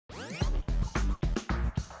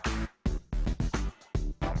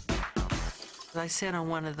I said on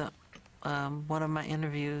one of my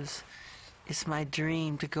interviews, it's my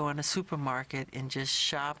dream to go in a supermarket and just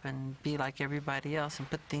shop and be like everybody else and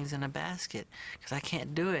put things in a basket, because I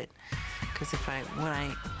can't do it. Because when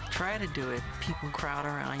I try to do it, people crowd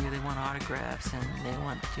around you, they want autographs and they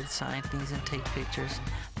want you to sign things and take pictures.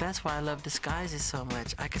 That's why I love disguises so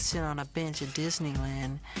much. I could sit on a bench at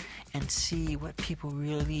Disneyland and see what people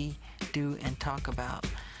really do and talk about.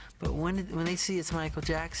 But when they see it's Michael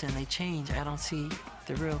Jackson, they change. I don't see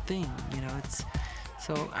the real thing, you know.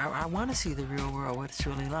 So I want to see the real world, what it's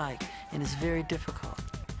really like, and it's very difficult.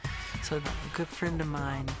 So a good friend of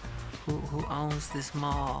mine who owns this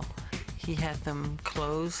mall, he had them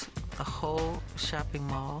close the whole shopping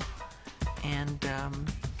mall, and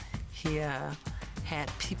he had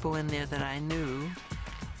people in there that I knew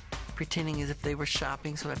pretending as if they were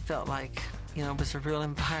shopping, so it felt like, you know, it was a real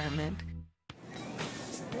environment.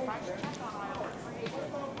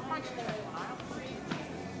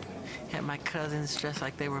 Had my cousins dressed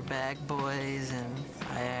like they were bag boys, and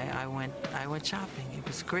I went shopping. It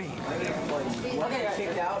was great.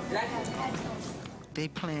 They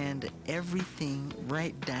planned everything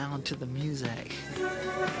right down to the music.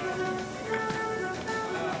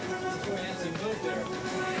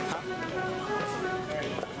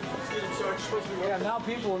 Yeah, now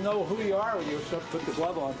people will know who you are when you put the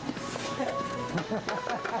glove on.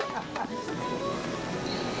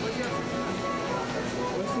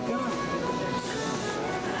 Where's the gun?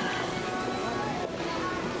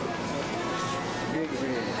 Big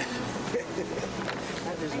red.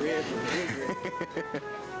 That is red from big red.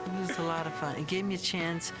 It was a lot of fun. It gave me a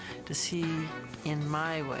chance to see, in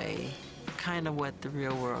my way, kind of what the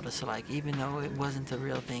real world is like, even though it wasn't the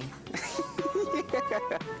real thing.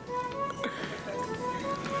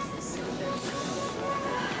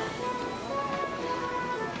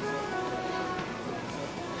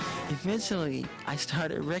 Eventually, I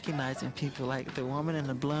started recognizing people, like the woman in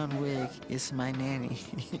the blonde wig is my nanny.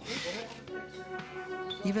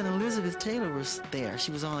 Even Elizabeth Taylor was there.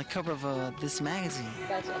 She was on the cover of this magazine.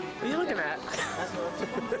 Gotcha. What are you looking at?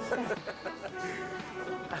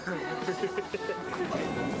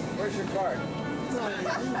 Where's your card?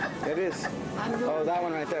 It is. Oh, that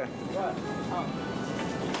one right there.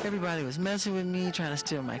 Everybody was messing with me, trying to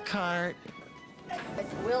steal my card. But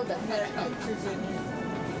Will does not.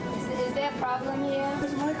 Is there a problem here?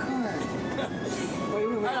 Where's my card? Wait.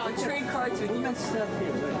 Oh, no, trade cards with you. Messed up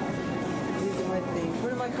here. These are my things. Where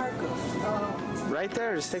did my card go? Right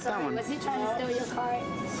there. Just take that one. Was he trying to steal your card?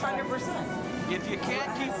 100%. If you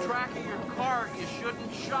can't keep track of your card, you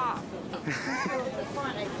shouldn't shop.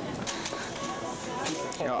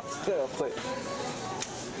 Yeah. Still, please.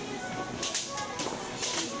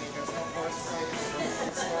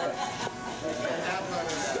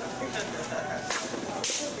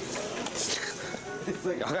 He's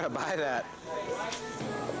like, I gotta buy that.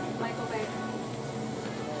 Michael Bay.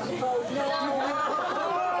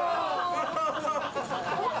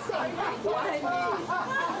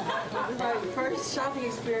 My first shopping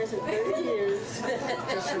experience in 30 years.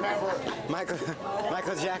 Just remember,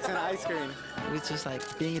 Michael Jackson ice cream. It was just like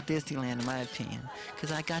being at Disneyland, in my opinion,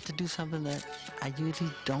 because I got to do something that I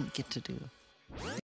usually don't get to do.